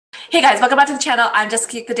Hey guys, welcome back to the channel. I'm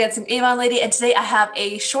Jessie, the Dancing Avon Lady, and today I have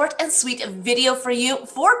a short and sweet video for you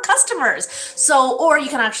for customers. Or you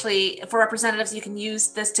can actually, for representatives, you can use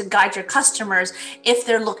this to guide your customers if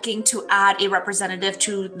they're looking to add a representative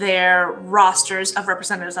to their rosters of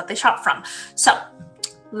representatives that they shop from. So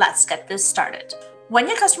let's get this started. When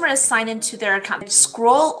your customer is signed into their account,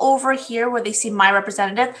 scroll over here where they see My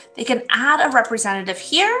Representative. They can add a representative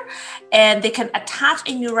here, and they can attach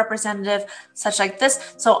a new representative such like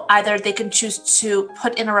this. So either they can choose to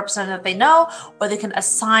put in a representative they know, or they can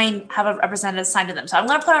have a representative assigned to them. So I'm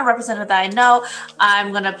going to put a representative that I know.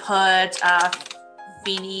 I'm going to put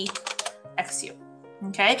Feeny XU.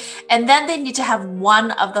 Okay. And then they need to have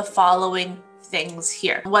one of the following things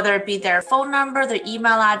here, whether it be their phone number, their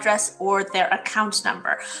email address, or their account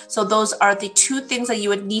number. So those are the two things that you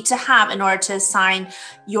would need to have in order to assign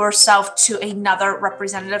yourself to another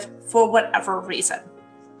representative for whatever reason.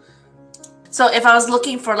 So if I was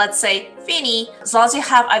looking for, let's say, Feeny, as long as you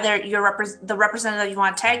have either the representative you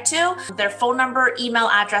want to tag to, their phone number, email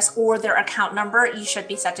address, or their account number, you should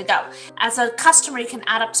be set to go. As a customer, you can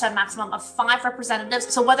add up to a maximum of 5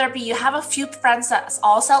 representatives. So whether it be you have a few friends that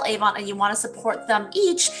all sell Avon and you want to support them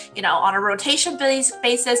each, on a rotation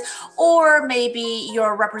basis, or maybe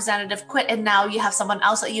your representative quit and now you have someone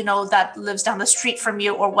else that you know that lives down the street from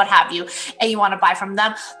you or what have you, and you want to buy from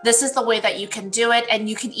them, this is the way that you can do it. And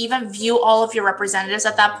you can even view all of your representatives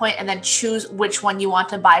at that point and then choose which one you want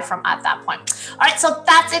to buy from at that point. All right, so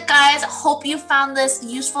that's it, guys. Hope you found this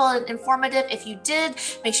useful and informative. If you did,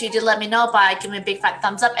 make sure you did let me know by giving me a big fat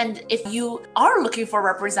thumbs up. And if you are looking for a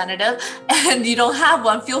representative and you don't have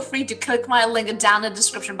one, feel free to click my link down in the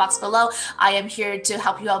description box below. I am here to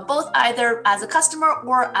help you out both either as a customer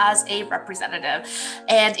or as a representative.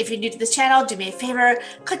 And if you're new to this channel, do me a favor,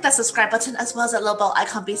 click that subscribe button as well as that little bell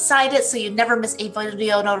icon beside it so you never miss a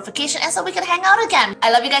video notification and so we can hang out again.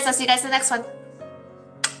 I love you guys. I'll see you guys in the next one.